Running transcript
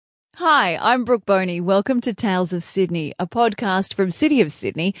Hi, I'm Brooke Boney. Welcome to Tales of Sydney, a podcast from City of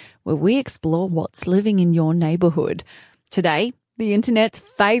Sydney where we explore what's living in your neighbourhood. Today, the internet's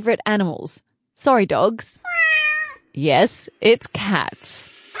favourite animals. Sorry, dogs. Yes, it's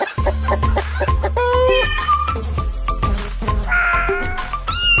cats.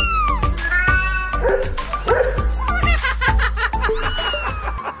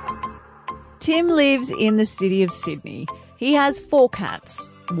 Tim lives in the City of Sydney. He has 4 cats,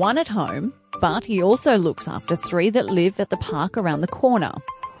 1 at home, but he also looks after 3 that live at the park around the corner.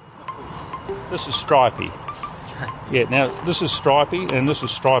 This is Stripey. Yeah, now this is Stripey and this is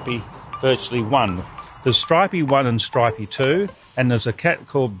Stripey virtually 1. There's Stripey 1 and Stripey 2, and there's a cat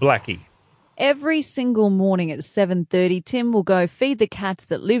called Blackie. Every single morning at 7:30, Tim will go feed the cats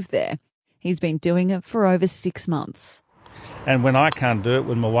that live there. He's been doing it for over 6 months. And when I can't do it,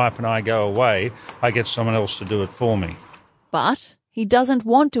 when my wife and I go away, I get someone else to do it for me. But he doesn't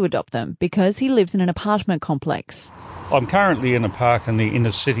want to adopt them because he lives in an apartment complex. I'm currently in a park in the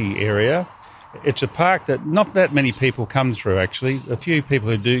inner city area. It's a park that not that many people come through, actually. A few people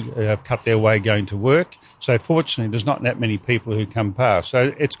who do cut their way going to work. So fortunately, there's not that many people who come past.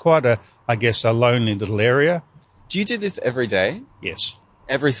 So it's quite a lonely little area. Do you do this every day? Yes.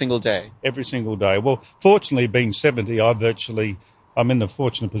 Every single day? Every single day. Well, fortunately, being 70, I'm in the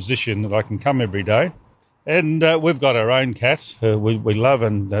fortunate position that I can come every day. And we've got our own cat we love,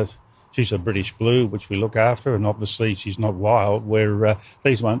 and she's a British Blue, which we look after, and obviously she's not wild, where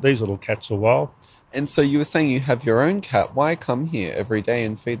these little cats are wild. And so you were saying you have your own cat. Why come here every day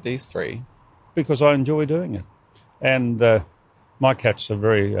and feed these 3? Because I enjoy doing it. And my cats are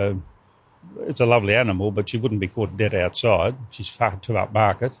very... it's a lovely animal, but she wouldn't be caught dead outside. She's far too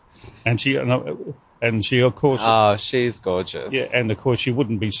upmarket. And she, of course... Oh, she's gorgeous. Yeah, and of course she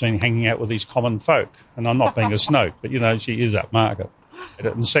wouldn't be seen hanging out with these common folk. And I'm not being a snoke, but, she is upmarket.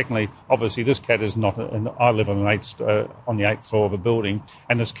 And secondly, obviously this cat is not... And I live on the 8th floor of a building,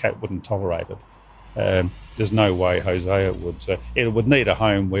 and this cat wouldn't tolerate it. There's no way Hosea would. So it would need a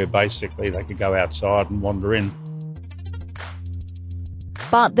home where basically they could go outside and wander in.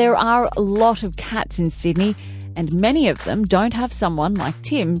 But there are a lot of cats in Sydney, and many of them don't have someone like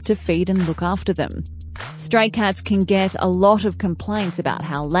Tim to feed and look after them. Stray cats can get a lot of complaints about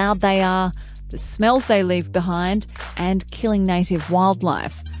how loud they are, the smells they leave behind, and killing native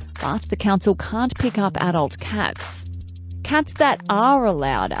wildlife. But the council can't pick up adult cats. Cats that are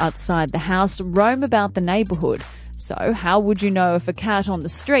allowed outside the house roam about the neighbourhood. So how would you know if a cat on the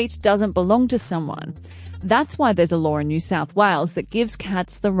street doesn't belong to someone? That's why there's a law in New South Wales that gives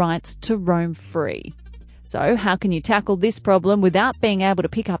cats the rights to roam free. So how can you tackle this problem without being able to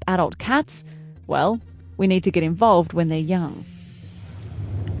pick up adult cats? Well, we need to get involved when they're young.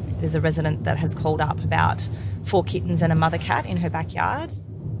 There's a resident that has called up about 4 kittens and a mother cat in her backyard.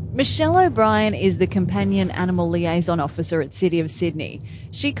 Michelle O'Brien is the Companion Animal Liaison Officer at City of Sydney.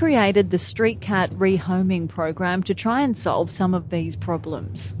 She created the Street Cat Rehoming Program to try and solve some of these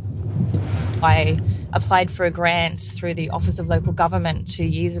problems. I applied for a grant through the Office of Local Government 2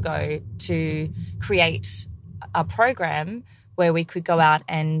 years ago to create a program where we could go out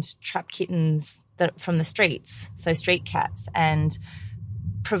and trap kittens from the streets, so street cats, and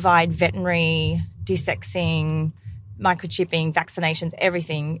provide veterinary, desexing, microchipping, vaccinations,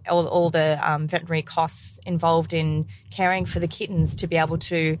 everything, all the veterinary costs involved in caring for the kittens to be able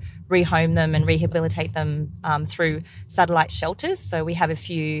to rehome them and rehabilitate them through satellite shelters. So we have a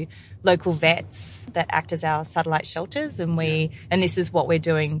few local vets that act as our satellite shelters, and this is what we're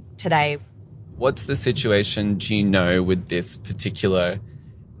doing today. What's the situation, do you know, with this particular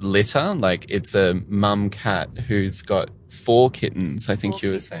litter? Like, it's a mum cat who's got 4 kittens, I think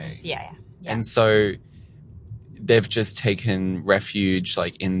you were saying. Yeah. And so they've just taken refuge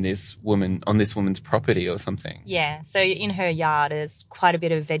on this woman's property or something. Yeah. So in her yard there's quite a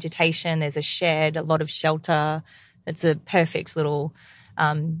bit of vegetation. There's a shed, a lot of shelter. It's a perfect little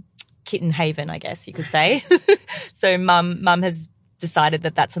kitten haven, I guess you could say. So mum has decided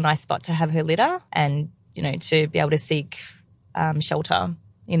that that's a nice spot to have her litter and, to be able to seek shelter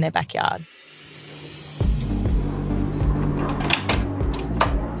in their backyard.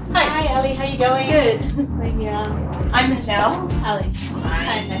 Hi, Ali. How you going? Good. I'm Michelle. Ali.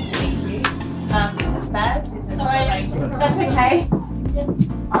 Hi, nice to meet you. This is Baz. This is Sorry. That's okay.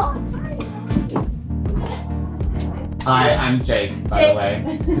 Oh, it's fine. Hi, I'm Jake, by the way.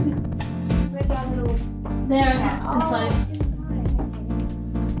 Where's our little... There, inside.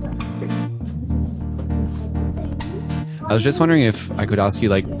 I was just wondering if I could ask you,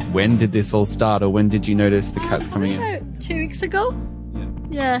 when did this all start, or when did you notice the cats coming in? 2 weeks ago.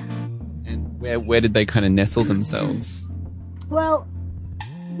 Yeah. And where did they kind of nestle themselves? Well,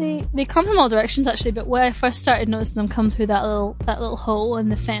 They come from all directions actually, but when I first started noticing them come through that little hole in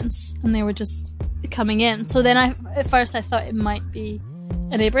the fence, and they were just coming in. So then at first I thought it might be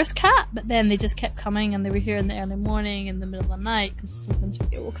a neighbour's cat, but then they just kept coming, and they were here in the early morning, in the middle of the night, because sometimes we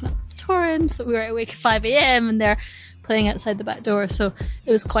get woken up with torrents. So we were awake at 5 a.m. and they're playing outside the back door. So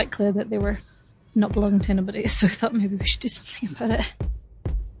it was quite clear that they were not belonging to anybody. So I thought maybe we should do something about it.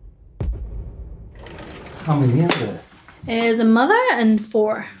 How many are there? There's a mother and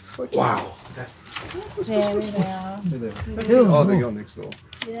four kids. Wow. There we are. Oh, they go next door.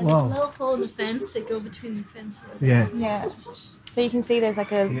 Yeah, Wow. there's a little hole in the fence that go between the fence. Yeah. Yeah. So you can see there's I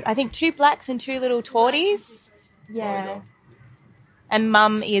think 2 blacks and 2 little torties. Yeah. And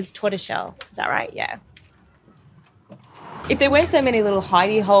mum is tortoiseshell. Is that right? Yeah. If there weren't so many little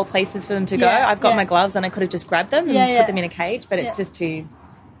hidey hole places for them to go, I've got my gloves and I could have just grabbed them and put them in a cage, but it's just too...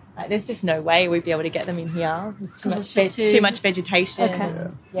 there's just no way we'd be able to get them in here. There's too much vegetation. Okay.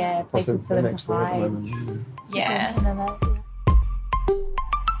 And, places for them to hide. Yeah.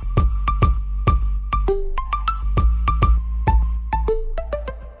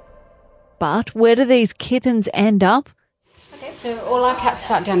 But where do these kittens end up? So all our cats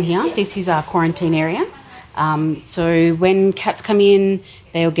start down here. This is our quarantine area. So when cats come in,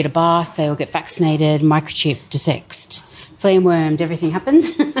 they all get a bath, they all get vaccinated, microchipped, desexed, flea and wormed, everything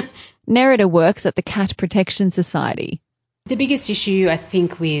happens. Nerida works at the Cat Protection Society. The biggest issue, I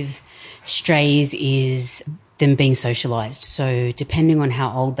think, with strays is them being socialised. So depending on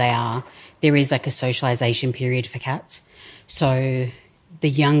how old they are, there is like a socialisation period for cats. So the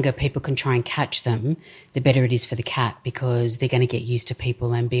younger people can try and catch them, the better it is for the cat, because they're going to get used to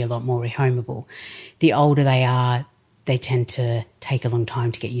people and be a lot more rehomable. The older they are, they tend to take a long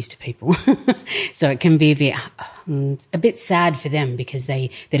time to get used to people. So it can be a bit sad for them, because they're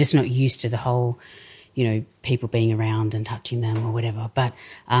just not used to the whole, people being around and touching them or whatever. But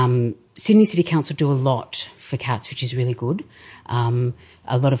Sydney City Council do a lot for cats, which is really good. A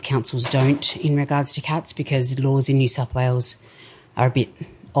lot of councils don't in regards to cats, because laws in New South Wales are a bit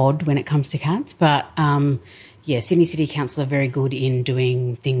odd when it comes to cats. But, Sydney City Council are very good in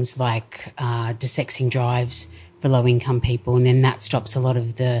doing things like desexing drives for low-income people, and then that stops a lot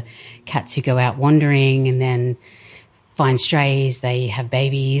of the cats who go out wandering and then find strays, they have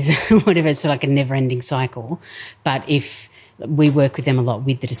babies, whatever. It's like a never-ending cycle. But if we work with them a lot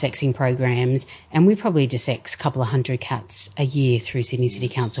with the desexing programs, and we probably desex a couple of hundred cats a year through Sydney City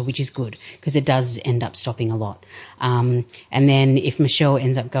Council, which is good because it does end up stopping a lot. And then if Michelle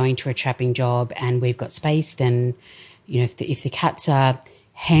ends up going to a trapping job and we've got space, then, if the cats are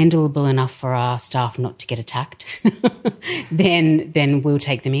handleable enough for our staff not to get attacked, then we'll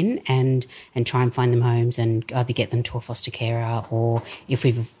take them in and try and find them homes and either get them to a foster carer, or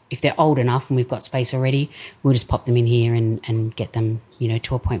if they're old enough and we've got space already, we'll just pop them in here and get them,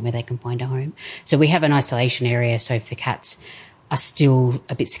 to a point where they can find a home. So we have an isolation area, so if the cats are still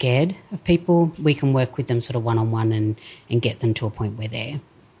a bit scared of people, we can work with them sort of one-on-one and get them to a point where they're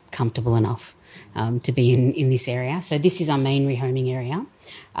comfortable enough to be in this area. So this is our main rehoming area.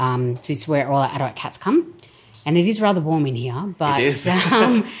 So this is where all our adult cats come. And it is rather warm in here, but, It is.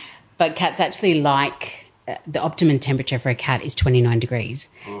 but cats actually like, the optimum temperature for a cat is 29 degrees.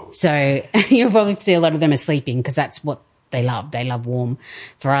 Oh. So you'll probably see a lot of them are sleeping because that's what they love. They love warm.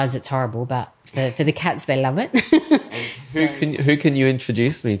 For us, it's horrible, but for the cats, they love it. Who can you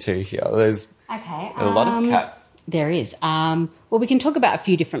introduce me to here? There's a lot of cats. There is. Well, we can talk about a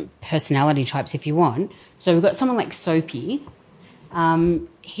few different personality types if you want. So we've got someone like Soapy.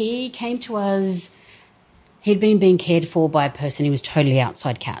 He came to us, he'd been being cared for by a person who was totally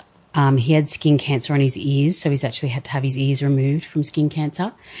outside cat. He had skin cancer on his ears, so he's actually had to have his ears removed from skin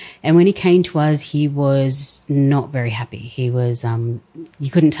cancer. And when he came to us, he was not very happy. He was,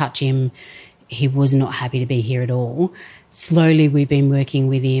 you couldn't touch him. He was not happy to be here at all. Slowly, we've been working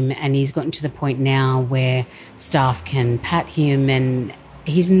with him, and he's gotten to the point now where staff can pat him, and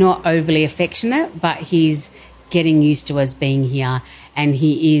he's not overly affectionate, but he's getting used to us being here, and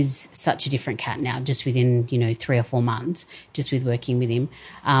he is such a different cat now, just within, 3 or 4 months, just with working with him.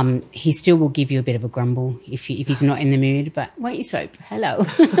 He still will give you a bit of a grumble if he's not in the mood, but won't you, Soap? Hello.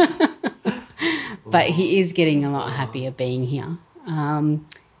 But he is getting a lot happier being here,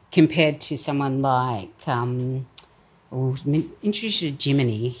 compared to someone like, we'll introduce you to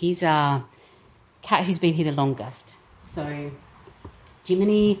Jiminy. He's a cat who's been here the longest. So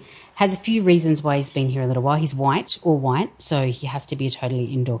Jiminy has a few reasons why he's been here a little while. He's white, so he has to be a totally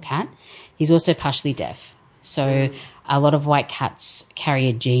indoor cat. He's also partially deaf. So a lot of white cats carry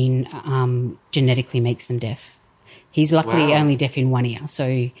a gene, genetically makes them deaf. He's luckily only deaf in one ear,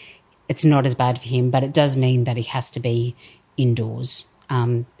 so it's not as bad for him, but it does mean that he has to be indoors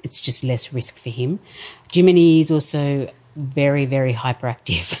It's just less risk for him. Jiminy is also very, very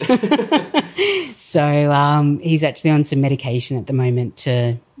hyperactive. So he's actually on some medication at the moment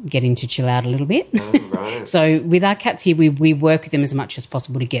to get him to chill out a little bit. Oh, right. So with our cats here, we work with them as much as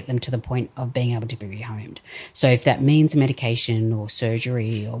possible to get them to the point of being able to be rehomed. So if that means medication or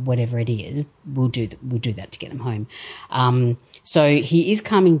surgery or whatever it is, we'll do that to get them home. So he is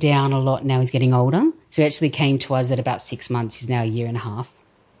calming down a lot now. He's getting older. So he actually came to us at about 6 months. He's now a year and a half.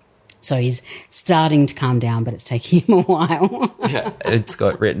 So he's starting to calm down, but it's taking him a while. Yeah, it's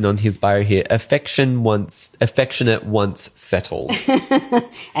got written on his bio here, affectionate once settled.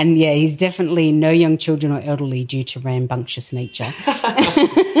 And yeah, he's definitely no young children or elderly due to rambunctious nature. That's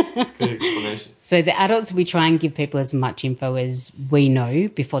a good explanation. So the adults, we try and give people as much info as we know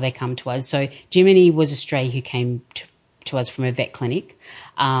before they come to us. So Jiminy was a stray who came to us from a vet clinic.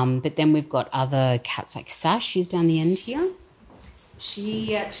 But then we've got other cats like Sash, who's down the end here.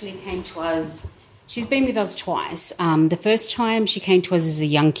 She actually came to us. She's been with us twice. The first time she came to us as a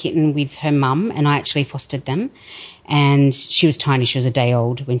young kitten with her mum, and I actually fostered them. And she was tiny. She was a day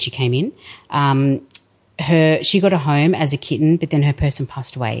old when she came in. She got a home as a kitten, but then her person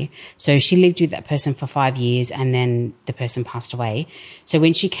passed away. So she lived with that person for 5 years, and then the person passed away. So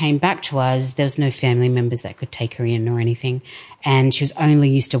when she came back to us, there was no family members that could take her in or anything. And she was only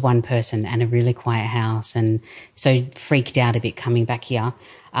used to one person and a really quiet house, and so freaked out a bit coming back here.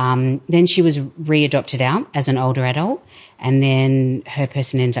 Then she was readopted out as an older adult, and then her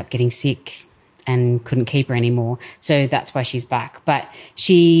person ended up getting sick and couldn't keep her anymore. So that's why she's back. But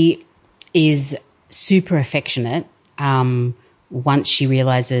she is super affectionate once she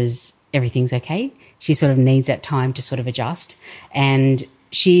realises everything's okay. She sort of needs that time to sort of adjust. And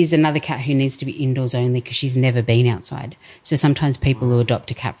she's another cat who needs to be indoors only because she's never been outside. So sometimes people will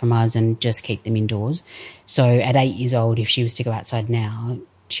adopt a cat from us and just keep them indoors. So at 8 years old, if she was to go outside now,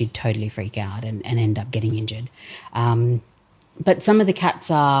 she'd totally freak out and end up getting injured. But some of the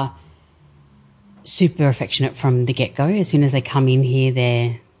cats are super affectionate from the get-go. As soon as they come in here,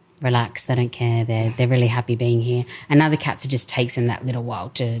 they're relaxed, they don't care, they're really happy being here. And other cats, it just takes them that little while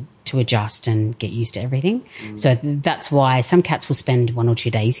to adjust and get used to everything. So that's why some cats will spend 1 or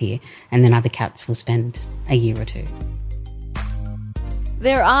 2 days here, and then other cats will spend a year or two.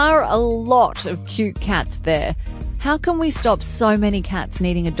 There are a lot of cute cats there. How can we stop so many cats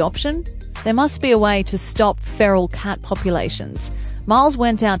needing adoption? There must be a way to stop feral cat populations. Miles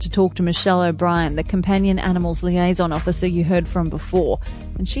went out to talk to Michelle O'Brien, the Companion Animals Liaison Officer you heard from before,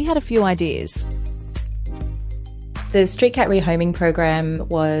 and she had a few ideas. The Street Cat Rehoming Program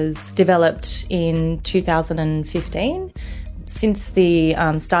was developed in 2015. Since the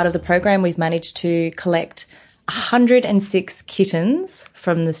start of the program, we've managed to collect 106 kittens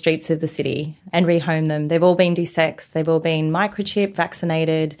from the streets of the city and rehome them. They've all been desexed, they've all been microchipped,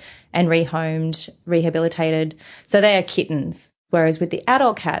 vaccinated and rehomed, rehabilitated. So they are kittens. Whereas with the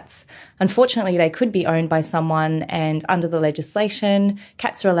adult cats, unfortunately, they could be owned by someone, and under the legislation,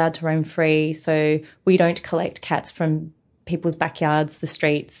 cats are allowed to roam free. So we don't collect cats from people's backyards, the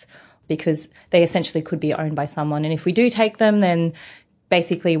streets, because they essentially could be owned by someone. And if we do take them, then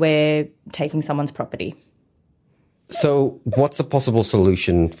basically we're taking someone's property. So what's a possible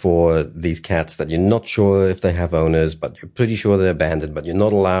solution for these cats that you're not sure if they have owners, but you're pretty sure they're abandoned, but you're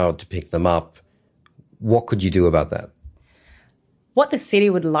not allowed to pick them up? What could you do about that? What the city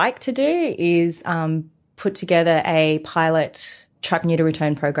would like to do is put together a pilot trap, neuter,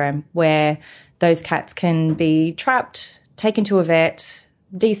 return program where those cats can be trapped, taken to a vet,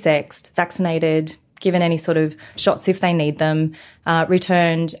 desexed, vaccinated, given any sort of shots if they need them,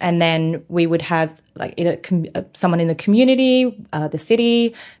 returned, and then we would have like either someone in the community, the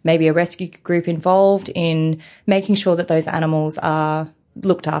city, maybe a rescue group involved in making sure that those animals are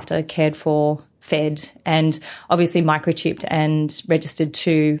looked after, cared for, fed, and obviously microchipped and registered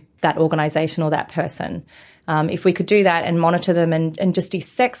to that organisation or that person. If we could do that and monitor them and just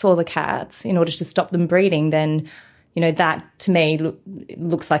desex all the cats in order to stop them breeding, then, you know, that to me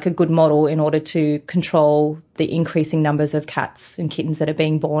looks like a good model in order to control the increasing numbers of cats and kittens that are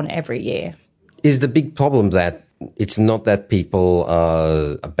being born every year. Is the big problem that it's not that people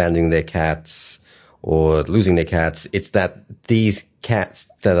are abandoning their cats or losing their cats, it's that these cats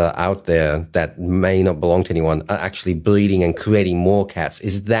that are out there that may not belong to anyone are actually breeding and creating more cats?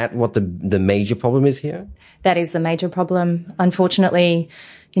 Is that what the major problem is here? That is the major problem. Unfortunately,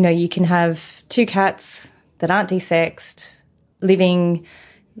 you know, you can have 2 cats that aren't desexed living,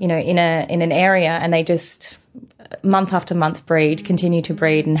 you know, in an area, and they just month after month continue to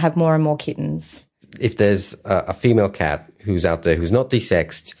breed and have more and more kittens. If there's a female cat who's out there who's not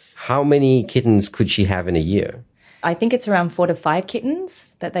desexed, how many kittens could she have in a year? I think it's around 4 to 5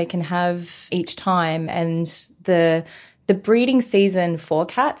 kittens that they can have each time. And the breeding season for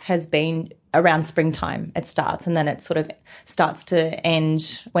cats has been around springtime. It starts, and then it sort of starts to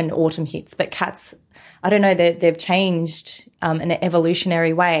end when autumn hits. But cats, I don't know, they've changed in an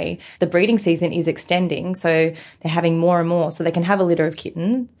evolutionary way. The breeding season is extending, so they're having more and more. So they can have a litter of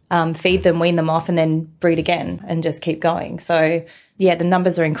kittens, feed them, wean them off, and then breed again and just keep going. So, yeah, the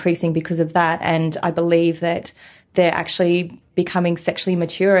numbers are increasing because of that. And I believe that they're actually becoming sexually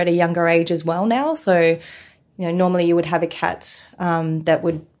mature at a younger age as well now. So, you know, normally you would have a cat that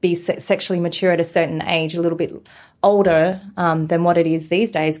would be sexually mature at a certain age, a little bit older than what it is these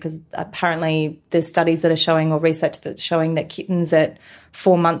days, because apparently there's studies that are showing, or research that's showing, that kittens at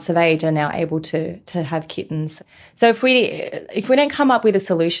 4 months of age are now able to have kittens. So if we don't come up with a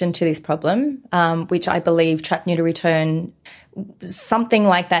solution to this problem, which I believe trap, neuter, return, something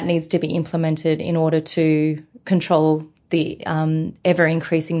like that needs to be implemented in order to control the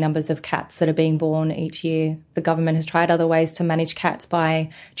ever-increasing numbers of cats that are being born each year. The government has tried other ways to manage cats by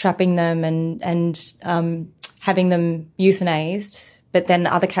trapping them and having them euthanized, but then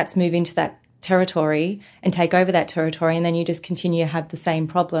other cats move into that territory and take over that territory, and then you just continue to have the same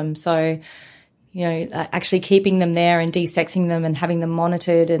problem. So, you know, actually keeping them there and desexing them and having them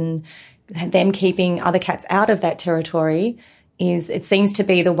monitored and them keeping other cats out of that territory it seems to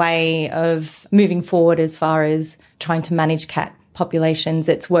be the way of moving forward as far as trying to manage cat populations.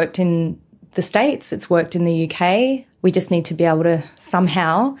 It's worked in the States, it's worked in the UK. We just need to be able to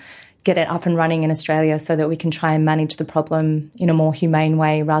somehow get it up and running in Australia so that we can try and manage the problem in a more humane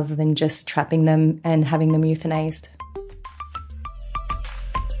way rather than just trapping them and having them euthanized.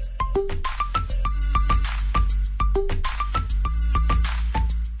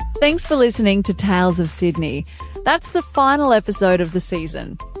 Thanks for listening to Tales of Sydney. That's the final episode of the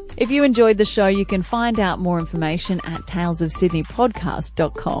season. If you enjoyed the show, you can find out more information at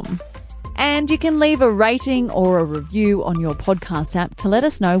talesofsydneypodcast.com. And you can leave a rating or a review on your podcast app to let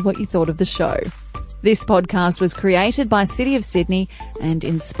us know what you thought of the show. This podcast was created by City of Sydney and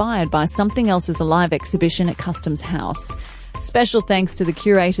inspired by Something Else is Alive exhibition at Customs House. Special thanks to the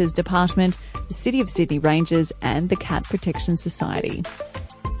Curators Department, the City of Sydney Rangers and the Cat Protection Society.